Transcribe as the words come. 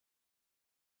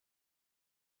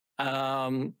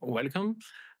Welcome.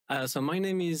 So my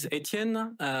name is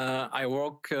Etienne. I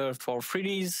work for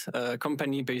Freelies, a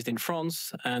company based in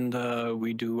France, and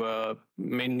we do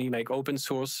mainly like open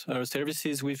source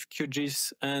services with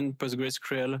QGIS and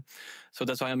PostgreSQL. So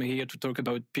that's why I'm here to talk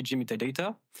about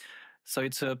PgMetadata. So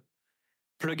it's a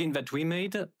plugin that we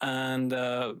made, and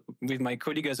with my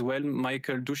colleague as well,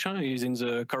 Michael Duchin, is in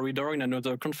the corridor in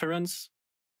another conference.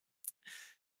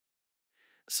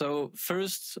 So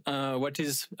first, what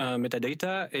is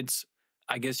metadata? It's,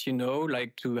 I guess you know,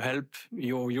 like to help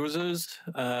your users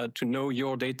to know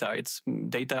your data. It's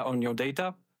data on your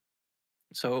data.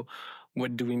 So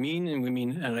what do we mean? We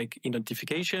mean like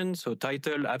identification, so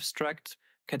title, abstract,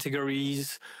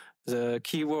 categories, the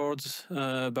keywords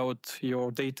about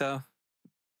your data.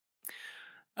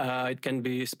 It can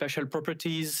be spatial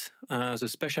properties. The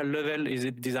spatial level, is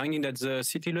it designed at the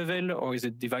city level, or is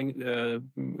it designed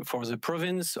for the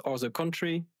province or the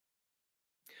country?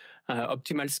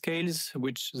 Optimal scales,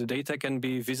 which the data can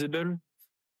be visible.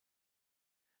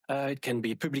 It can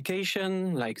be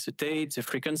publication, like the date, the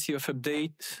frequency of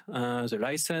update, the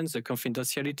license, the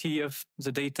confidentiality of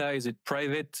the data. Is it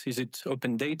private? Is it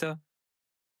open data?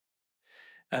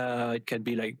 It can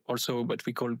be like also what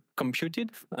we call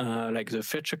computed, like the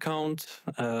fetch account,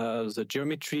 the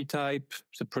geometry type,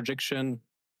 the projection,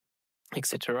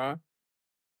 etc.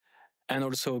 And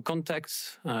also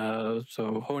contacts,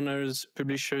 so owners,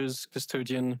 publishers,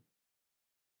 custodian,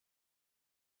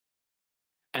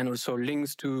 and also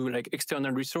links to like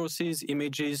external resources,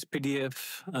 images,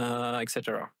 PDF,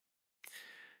 etc.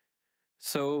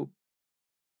 So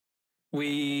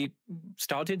we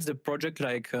started the project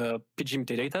like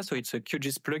PgMetadata, so it's a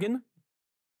QGIS plugin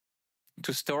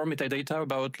to store metadata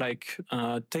about like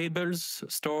tables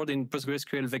stored in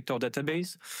PostgreSQL vector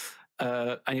database,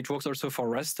 and it works also for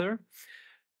raster.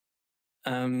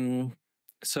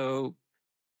 So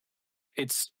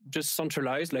it's just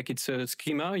centralized, like it's a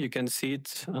schema. You can see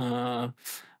it on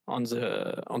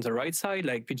the right side,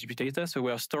 like PgMetadata. So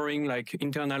we are storing like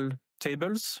internal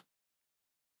tables.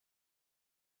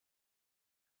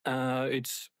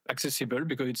 It's accessible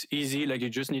because it's easy. Like you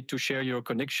just need to share your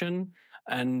connection,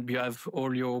 and you have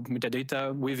all your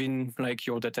metadata within like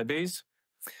your database.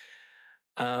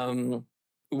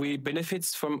 We benefit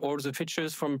from all the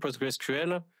features from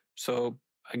PostgreSQL. So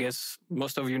I guess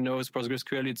most of you know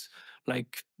PostgreSQL. It's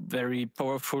like very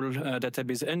powerful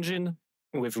database engine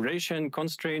with relation,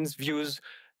 constraints, views,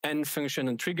 and function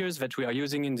and triggers that we are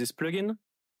using in this plugin.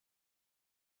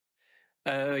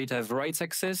 It has rights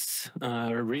access,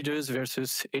 readers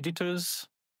versus editors.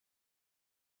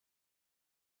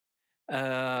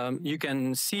 You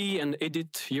can see and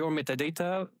edit your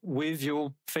metadata with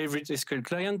your favorite SQL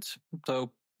client.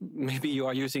 So maybe you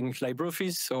are using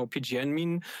LibreOffice or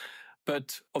PGAdmin,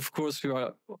 but of course you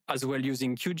are as well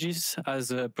using QGIS as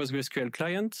a PostgreSQL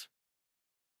client,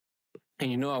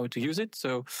 and you know how to use it.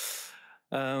 So,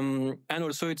 and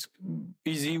also it's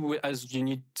easy as you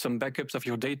need some backups of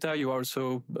your data. You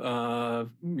also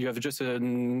you have just a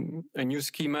new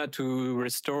schema to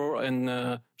restore, and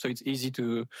so it's easy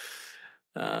to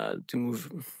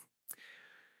move.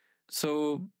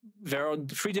 So there are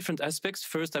three different aspects.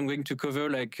 First, I'm going to cover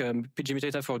like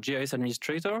PgMetadata for GIS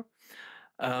administrator.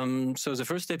 So the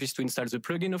first step is to install the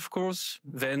plugin, of course.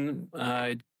 Then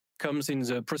it comes in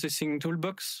the processing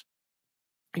toolbox.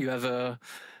 You have a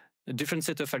different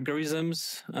set of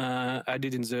algorithms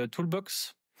added in the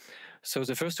toolbox. So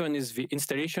the first one is the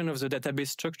installation of the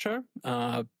database structure.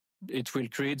 It will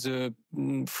create the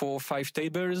 4 or 5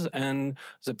 tables and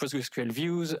the PostgreSQL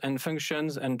views and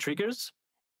functions and triggers.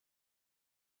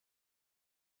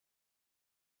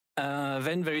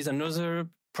 Then there is another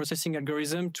processing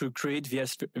algorithm to create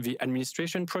the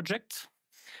administration project.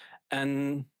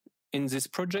 And in this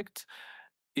project,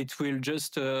 it will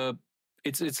just,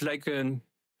 it's like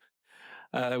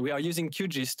we are using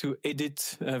QGIS to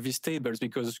edit these tables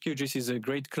because QGIS is a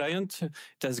great client. It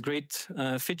has great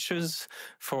features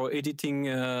for editing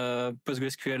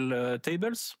PostgreSQL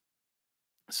tables.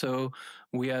 So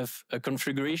we have a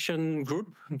configuration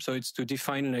group. So it's to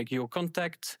define like your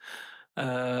contact,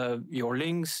 your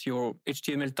links, your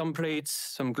HTML templates,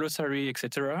 some glossary,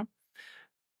 etc.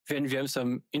 Then we have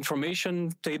some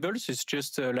information tables. It's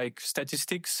just like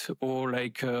statistics or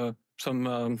like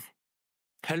some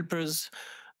helpers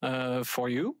for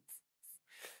you.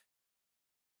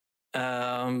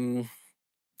 And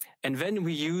then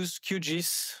we use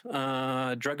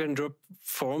QGIS drag and drop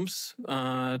forms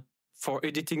for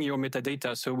editing your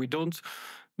metadata. So we don't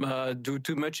do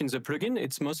too much in the plugin.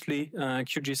 It's mostly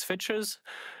QGIS features.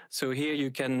 So here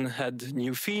you can add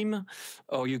new theme,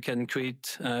 or you can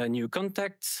create new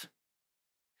contacts.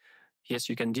 Yes,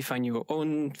 you can define your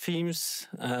own themes.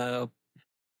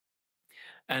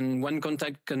 And one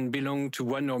contact can belong to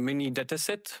one or many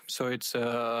datasets. So it's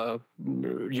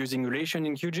using relation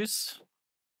in QGIS.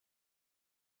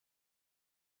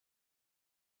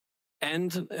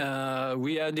 And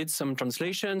we added some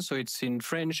translation. So it's in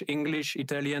French, English,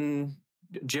 Italian,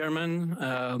 German,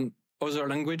 other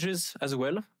languages as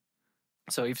well.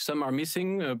 So if some are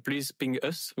missing, please ping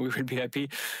us. We will be happy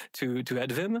to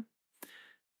add them.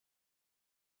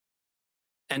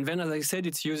 And then, as I said,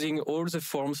 it's using all the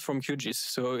forms from QGIS.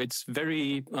 So it's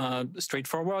very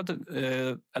straightforward.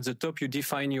 At the top, you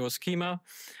define your schema.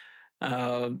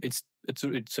 It's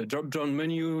a drop-down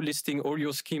menu listing all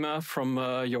your schema from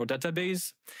your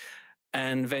database.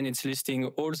 And then it's listing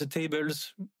all the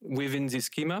tables within the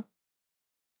schema.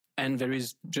 And there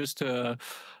is just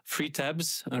 3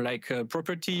 tabs like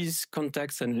properties,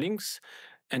 contacts, and links.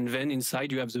 And then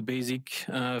inside you have the basic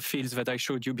fields that I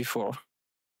showed you before.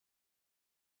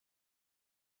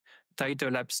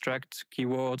 Title, abstract,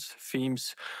 keywords,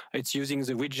 themes. It's using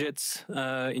the widgets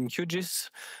in QGIS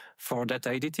for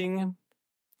data editing.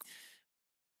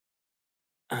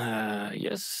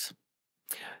 Yes.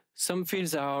 Some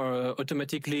fields are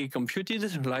automatically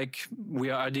computed, like we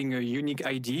are adding a unique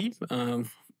ID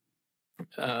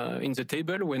in the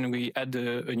table when we add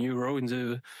a new row in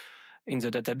the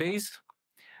database.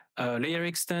 Layer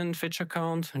extent, feature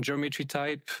count, geometry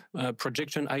type,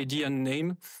 projection ID and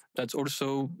name. That's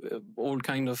also all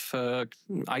kind of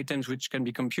items which can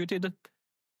be computed.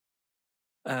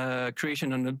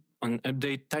 Creation on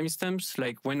update timestamps,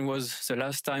 like when was the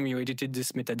last time you edited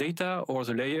this metadata or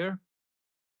the layer.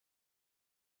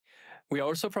 We are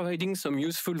also providing some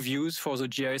useful views for the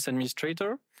GIS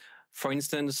administrator. For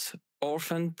instance,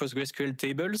 orphan PostgreSQL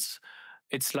tables.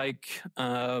 It's like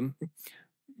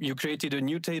you created a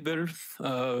new table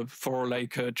for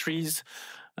like trees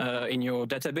in your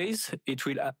database. It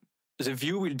will the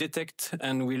view will detect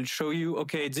and will show you,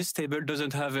 okay, this table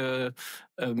doesn't have a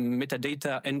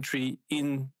metadata entry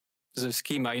in the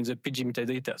schema, in the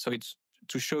PgMetadata. So it's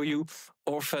to show you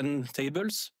orphan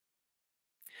tables.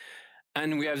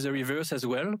 And we have the reverse as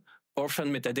well,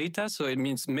 orphan metadata. So it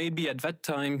means maybe at that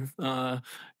time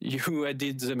you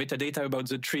added the metadata about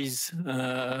the trees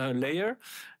layer.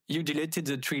 You deleted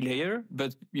the tree layer,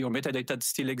 but your metadata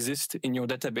still exists in your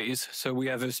database. So we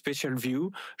have a special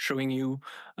view showing you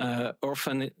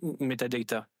orphan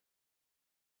metadata.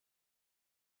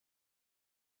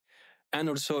 And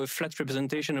also a flat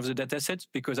representation of the dataset,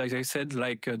 because as I said,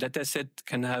 like a dataset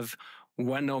can have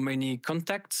one or many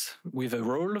contacts with a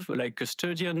role, like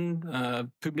custodian,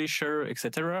 publisher,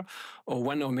 etc., or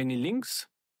one or many links.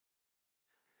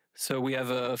 So we have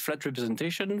a flat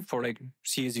representation for like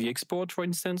CSV export, for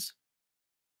instance.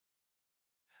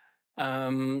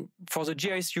 For the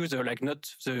GIS user, like not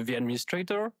the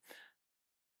administrator,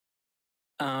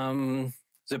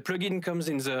 the plugin comes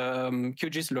in the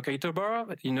QGIS locator bar,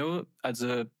 at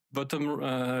the bottom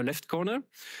left corner.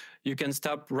 You can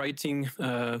start writing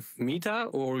meta,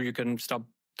 or you can start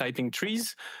typing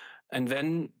trees, and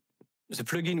then the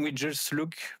plugin will just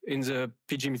look in the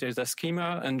PgMetadata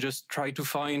schema and just try to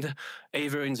find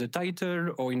either in the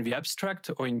title or in the abstract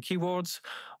or in keywords.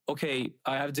 Okay,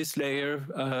 I have this layer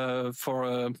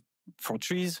for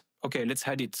trees. Okay, let's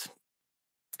add it.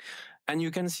 And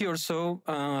you can see also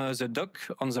the doc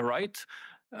on the right.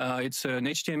 It's an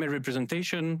HTML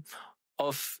representation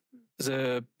of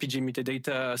the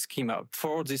PgMetadata schema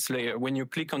for this layer. When you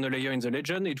click on the layer in the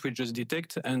legend, it will just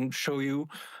detect and show you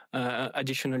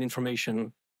additional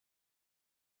information.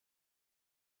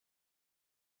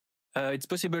 It's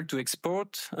possible to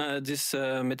export this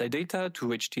metadata to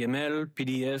HTML,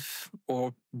 PDF,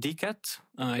 or DCAT.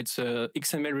 It's a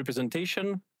XML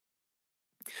representation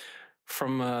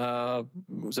from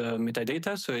the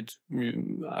metadata. So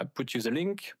I put you the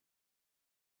link.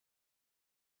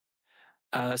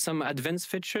 Some advanced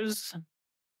features.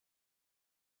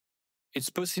 It's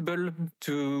possible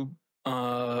to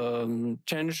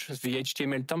change the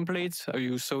HTML template.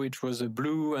 You saw it was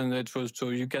blue, and it was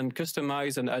so you can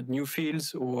customize and add new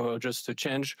fields, or just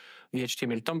change the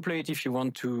HTML template if you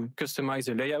want to customize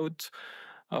the layout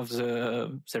of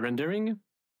the rendering.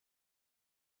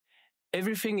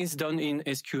 Everything is done in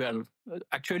SQL.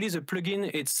 Actually, the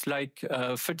plugin, it's like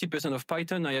 30% of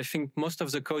Python. I think most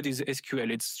of the code is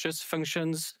SQL. It's just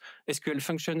functions, SQL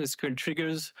function, SQL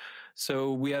triggers.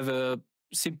 So we have a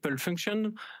simple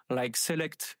function like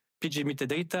select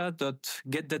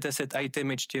PgMetadata.getDataset item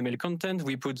HTML content.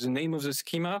 We put the name of the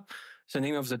schema, the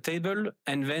name of the table,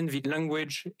 and then the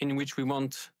language in which we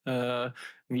want the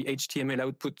HTML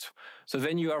output. So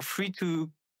then you are free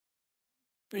to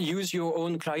use your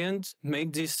own client,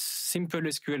 make this simple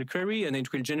SQL query, and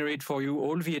it will generate for you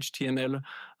all the HTML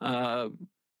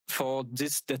for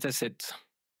this dataset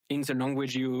in the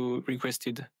language you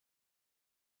requested.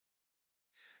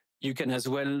 You can as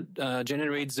well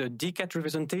generate the DCAT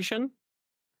representation,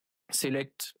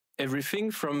 select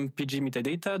everything from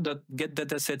PgMetadata, get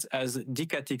datasets as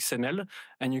DCAT XML,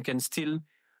 and you can still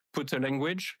put a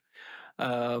language.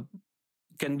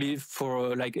 Can be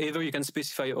for like either you can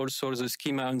specify also the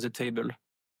schema on the table.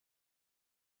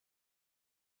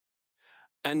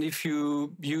 And if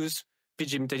you use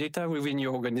PgMetadata within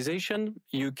your organization,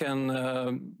 you can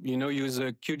use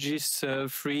a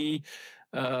QGIS free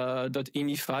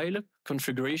 .ini file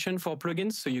configuration for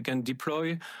plugins, so you can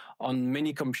deploy on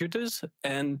many computers.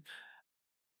 And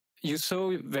you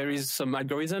saw there is some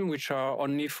algorithm which are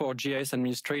only for GIS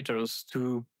administrators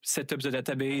to set up the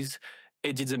database,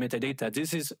 edit the metadata.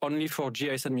 This is only for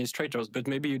GIS administrators, but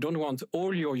maybe you don't want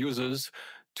all your users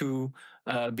to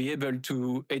be able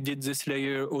to edit this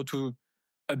layer or to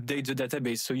update the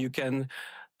database. So you can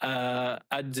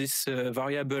add this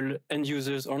variable end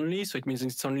users only. So it means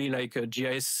it's only like a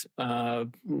GIS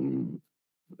end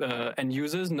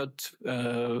users, not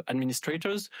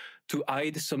administrators, to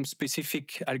hide some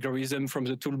specific algorithm from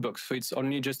the toolbox. So it's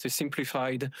only just a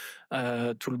simplified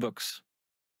toolbox.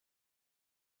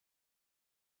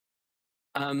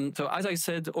 So as I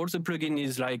said, all the plugin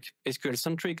is like SQL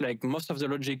centric, like most of the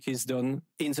logic is done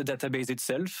in the database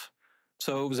itself.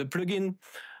 So the plugin,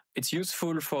 it's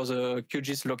useful for the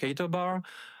QGIS locator bar.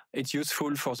 It's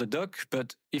useful for the doc,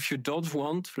 but if you don't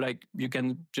want, like you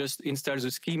can just install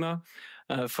the schema,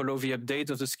 follow the update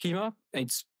of the schema.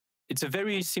 It's a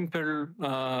very simple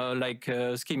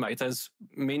schema. It has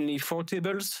mainly 4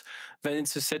 tables. Then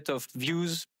it's a set of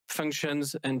views,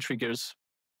 functions, and triggers.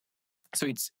 So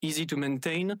it's easy to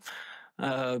maintain.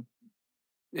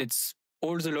 It's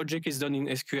all the logic is done in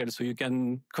SQL, so you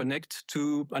can connect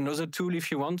to another tool if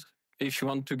you want. If you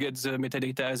want to get the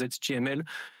metadata as HTML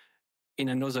in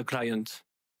another client.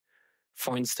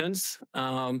 For instance,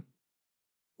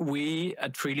 we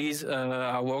at Release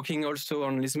are working also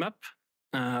on ListMap.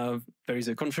 There is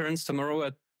a conference tomorrow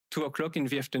at 2:00 in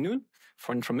the afternoon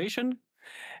for information.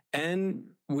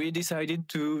 And we decided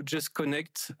to just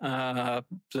connect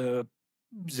the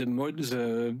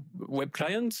web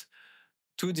client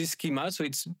to this schema. So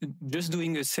it's just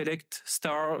doing a select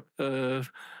star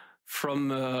from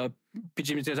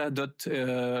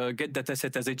PgMetadata get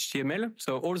dataset as HTML.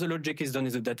 So all the logic is done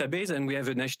in the database, and we have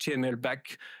an HTML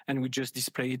back, and we just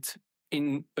display it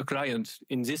in a client.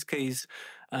 In this case,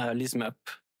 ListMap.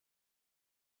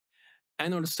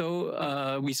 And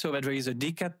also, we saw that there is a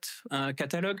DCAT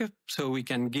catalog, so we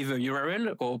can give a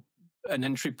URL or an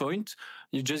entry point.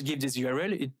 You just give this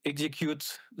URL, it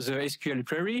executes the SQL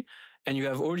query, and you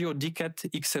have all your DCAT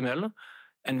XML,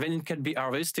 and then it can be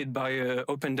harvested by an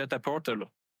open data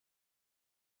portal.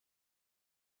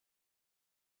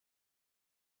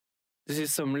 This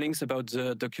is some links about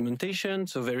the documentation.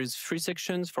 So there is 3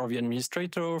 sections for the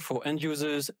administrator, for end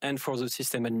users, and for the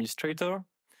system administrator.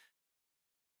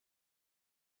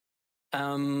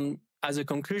 As a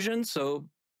conclusion, so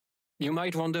you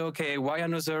might wonder, okay, why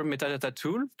another metadata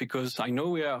tool? Because I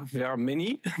know there are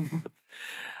many.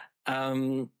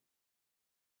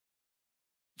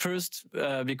 First,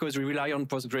 because we rely on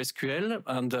PostgreSQL,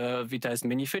 and it has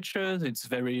many features. It's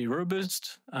very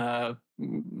robust.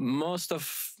 Most of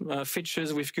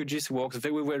features with QGIS works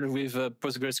very well with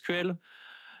PostgreSQL.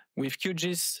 With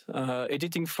QGIS,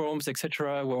 editing forms,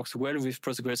 etc., works well with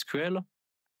PostgreSQL.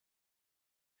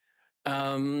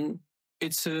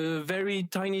 It's a very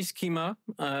tiny schema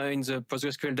in the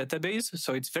PostgreSQL database,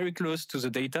 so it's very close to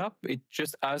the data. It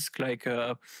just asks like,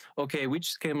 okay, which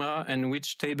schema and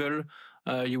which table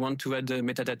you want to add a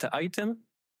metadata item.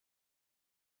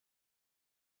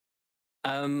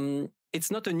 It's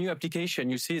not a new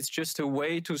application. You see, it's just a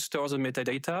way to store the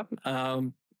metadata.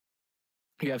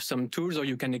 You have some tools, or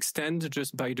you can extend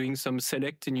just by doing some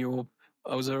select in your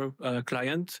other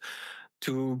client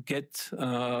to get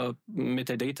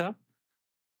metadata.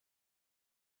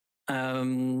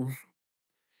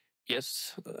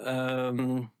 Yes,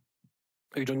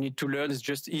 you don't need to learn. It's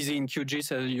just easy in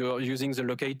QGIS as you're using the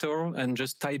locator and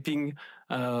just typing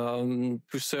to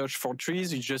search for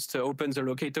trees. You just open the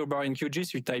locator bar in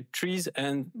QGIS, you type trees,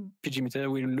 and PgMetadata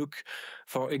will look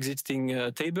for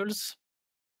existing tables.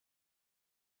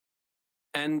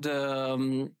 And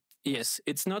yes,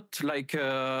 it's not like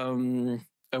a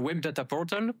web data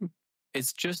portal.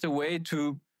 It's just a way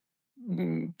to,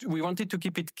 we wanted to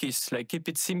keep it KISS, like keep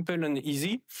it simple and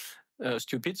easy.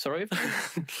 stupid, sorry,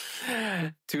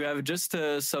 to have just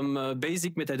some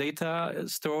basic metadata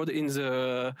stored in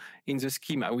the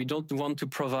schema. We don't want to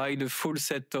provide a full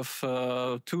set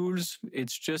of tools.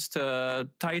 It's just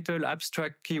title,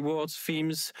 abstract, keywords,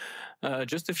 themes,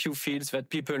 just a few fields that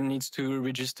people need to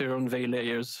register on their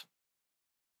layers.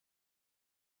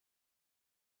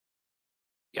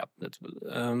 Yeah, that's.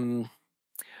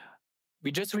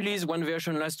 We just released one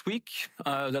version last week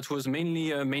that was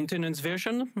mainly a maintenance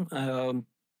version.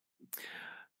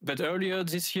 But earlier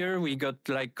this year, we got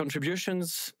like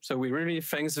contributions. So we really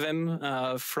thanks them.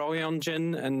 Florian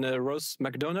Jen and Ross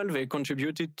McDonald, they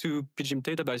contributed to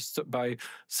PgMetadata by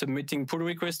submitting pull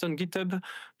requests on GitHub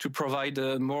to provide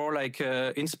more like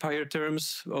inspired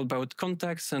terms about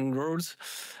contacts and roles,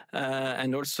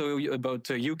 and also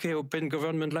about UK Open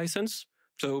Government License.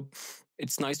 So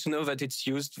it's nice to know that it's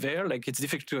used there. Like it's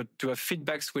difficult to have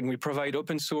feedbacks when we provide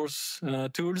open source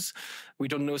tools. We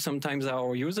don't know sometimes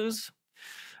our users.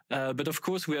 But of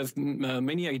course, we have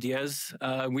many ideas.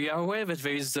 We are aware that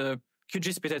there is a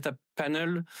QGIS metadata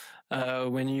panel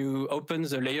when you open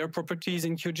the layer properties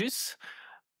in QGIS.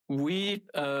 We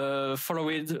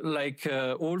followed like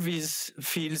all these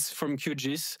fields from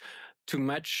QGIS to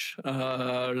match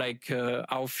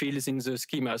our fields in the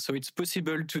schema. So it's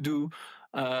possible to do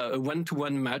a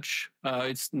one-to-one match.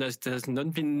 That has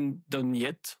not been done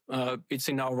yet. It's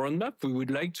in our roadmap. We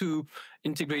would like to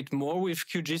integrate more with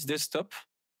QGIS desktop.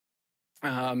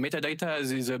 Metadata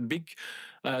is a big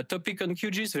topic on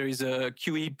QGIS. There is a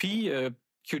QEP,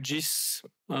 QGIS,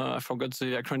 I forgot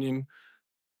the acronym.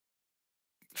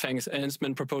 Thanks,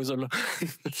 enhancement proposal.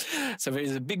 So there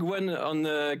is a big one on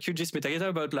QGIS metadata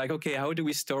about like, okay, how do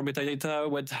we store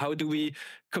metadata? How do we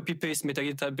copy paste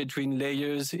metadata between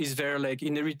layers? Is there like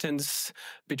inheritance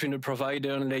between the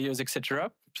provider and layers, etc.?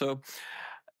 So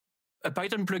a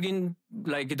Python plugin,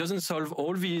 like it doesn't solve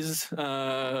all these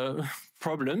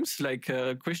problems, like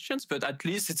questions, but at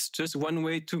least it's just one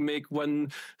way to make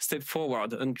one step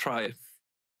forward and try.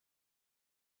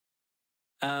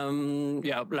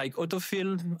 Like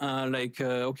autofill,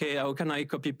 okay, how can I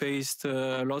copy paste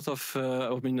a lot of,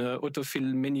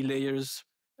 autofill many layers,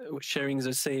 sharing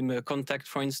the same contact,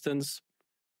 for instance.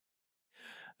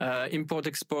 Import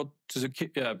export to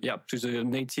the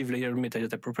native layer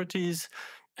metadata properties,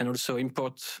 and also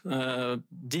import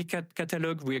DCAT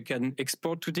catalog. We can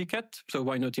export to DCAT, so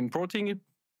why not importing it?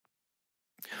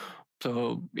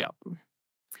 So yeah.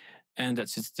 And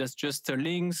that's it. That's just the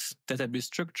links, database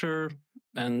structure,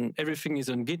 and everything is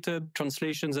on GitHub,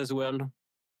 translations as well.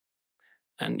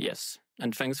 And yes,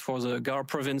 and thanks for the Gare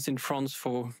province in France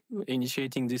for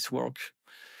initiating this work.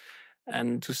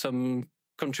 And to some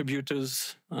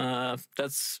contributors,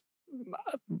 that's,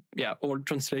 all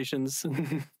translations.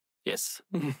 Yes,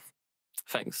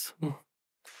 thanks.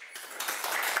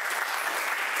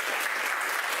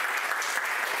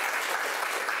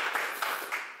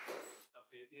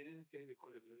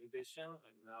 And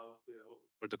now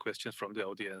for the questions from the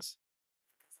audience.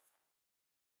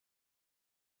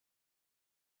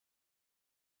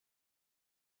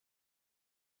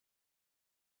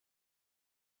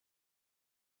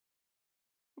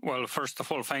 Well, first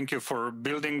of all, thank you for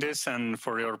building this and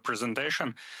for your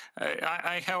presentation.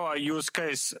 I have a use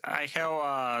case. I have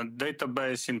a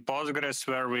database in Postgres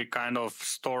where we kind of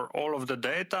store all of the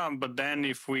data, but then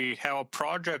if we have a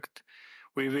project,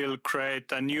 we will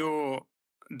create a new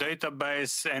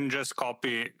database and just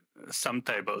copy some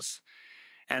tables.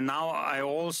 And now I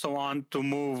also want to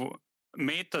move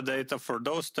metadata for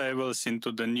those tables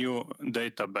into the new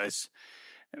database.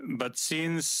 But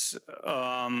since we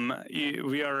are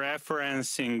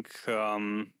referencing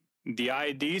the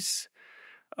IDs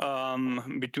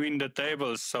between the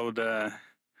tables, so the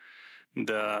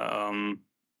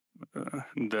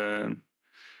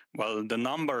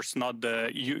numbers, not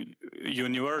the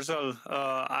universal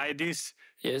IDs.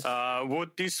 Yes.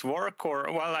 Would this work?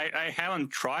 Or well, I haven't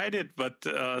tried it, but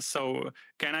so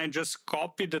can I just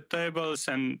copy the tables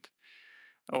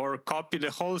or copy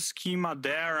the whole schema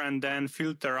there and then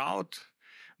filter out?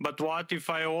 But what if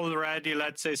I already,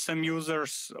 let's say some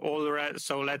users already,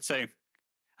 so let's say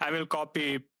I will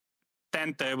copy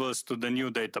 10 tables to the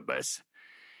new database.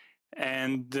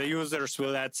 And the users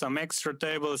will add some extra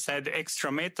tables, add extra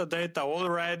metadata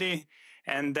already,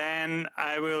 and then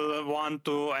I will want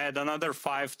to add another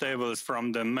 5 tables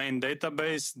from the main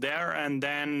database there, and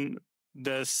then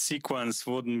the sequence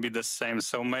wouldn't be the same.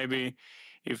 So maybe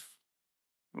if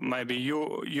maybe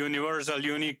universal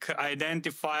unique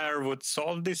identifier would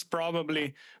solve this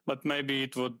probably, but maybe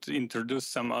it would introduce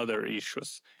some other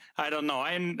issues. I don't know.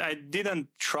 I didn't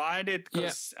try it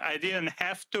because I didn't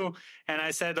have to, and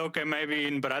I said, okay, maybe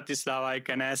in Bratislava I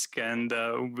can ask, and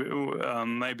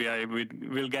maybe I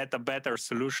will get a better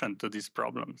solution to this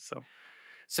problem. So.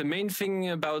 The main thing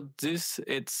about this,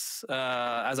 it's,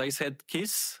 as I said,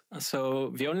 KISS.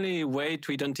 So the only way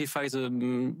to identify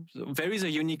there is a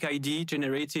unique ID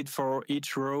generated for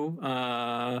each row.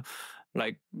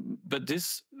 But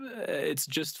this, it's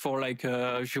just for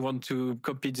if you want to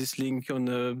copy this link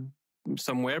on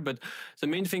somewhere. But the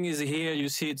main thing is here, you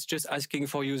see, it's just asking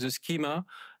for you the schema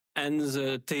and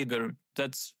the table.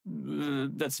 That's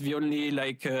the only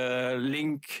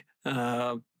link.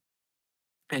 And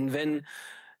then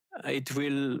it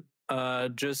will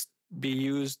just be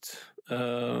used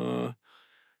by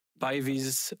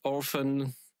these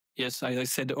orphan, yes, as I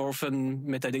said, orphan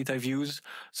metadata views.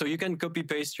 So you can copy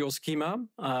paste your schema.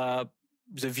 The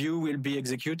view will be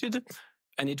executed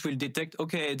and it will detect,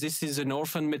 okay, this is an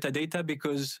orphan metadata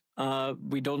because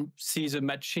we don't see the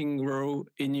matching row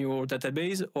in your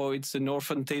database, or it's an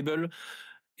orphan table.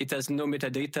 It has no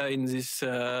metadata in this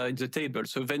in the table.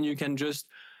 So then you can just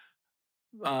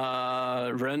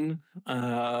run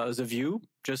the view,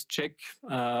 just check.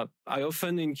 I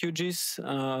often in QGIS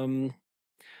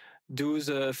do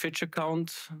the feature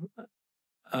count.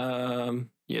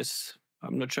 Yes,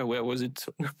 I'm not sure where was it.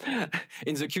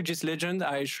 In the QGIS legend,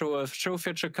 I show a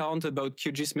feature count about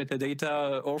QGIS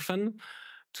metadata orphan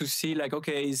to see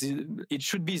okay, it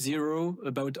should be 0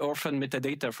 about orphan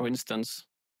metadata, for instance.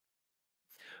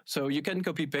 So you can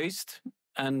copy paste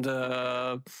and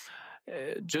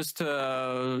just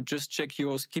check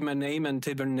your schema name and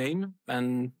table name,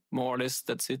 and more or less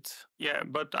that's it. Yeah,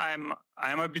 but I'm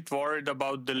a bit worried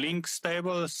about the links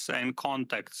tables and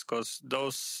contacts, because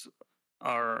those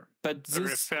are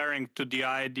referring to the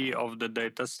ID of the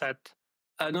data set.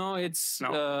 No, it's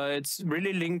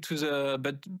really linked to the,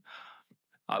 but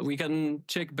we can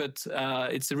check, but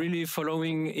it's really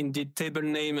following in the table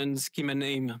name and schema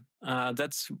name.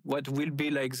 That's what will be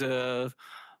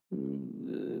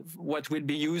what will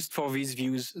be used for these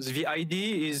views. The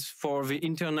ID is for the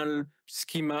internal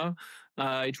schema.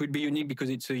 It will be unique because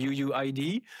it's a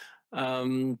UUID.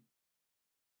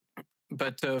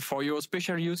 But for your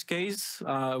special use case,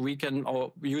 we can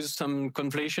use some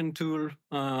conflation tool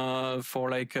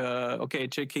for okay,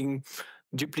 checking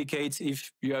duplicates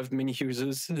if you have many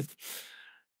users.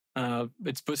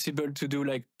 It's possible to do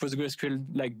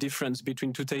PostgreSQL difference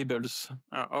between two tables.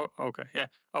 Okay, yeah.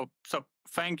 Oh, so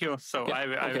thank you. So yeah,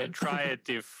 I will try it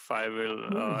if I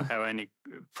will have any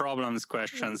problems,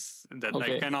 questions that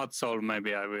I cannot solve.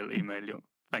 Maybe I will email you.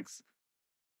 Thanks.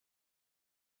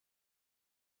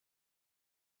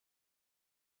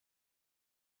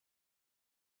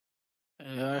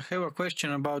 I have a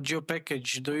question about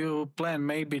GeoPackage. Do you plan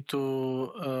maybe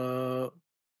to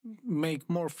make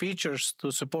more features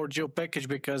to support GeoPackage,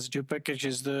 because GeoPackage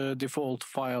is the default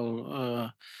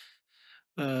file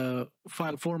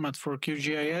format for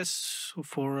QGIS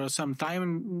for some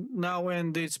time now,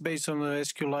 and it's based on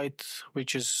SQLite,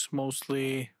 which is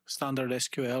mostly standard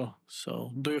SQL.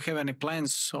 So do you have any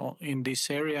plans in this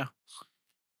area?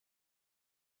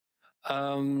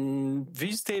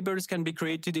 These tables can be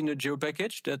created in a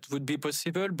GeoPackage. That would be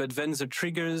possible, but then the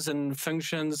triggers and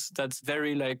functions, that's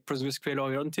very PostgreSQL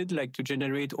oriented, to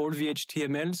generate all the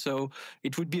HTML. So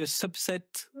it would be a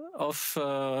subset of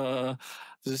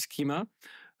the schema.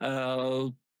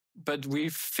 But we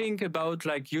think about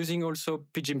using also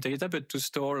PgMetadata, but to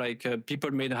store people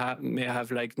may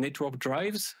have network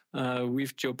drives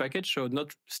with GeoPackage. So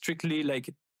not strictly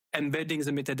embedding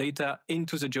the metadata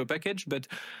into the GeoPackage, but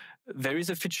there is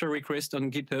a feature request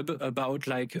on GitHub about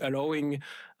allowing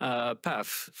file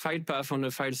path on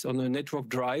a network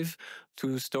drive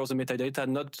to store the metadata,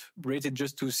 not rated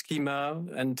just to schema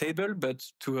and table, but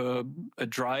to a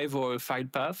drive or a file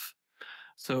path.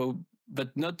 So,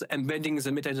 but not embedding the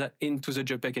metadata into the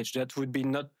GeoPackage. That would be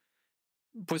not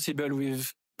possible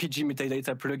with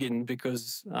PgMetadata plugin,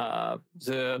 because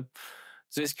the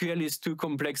SQL is too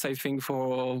complex, I think,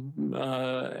 for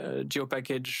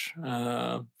GeoPackage.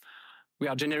 We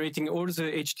are generating all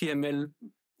the HTML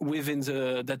within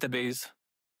the database.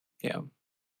 Yeah.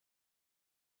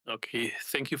 Okay,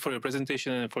 thank you for your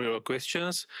presentation and for your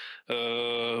questions. We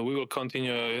will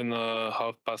continue in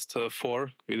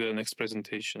 4:30 with the next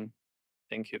presentation.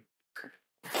 Thank you.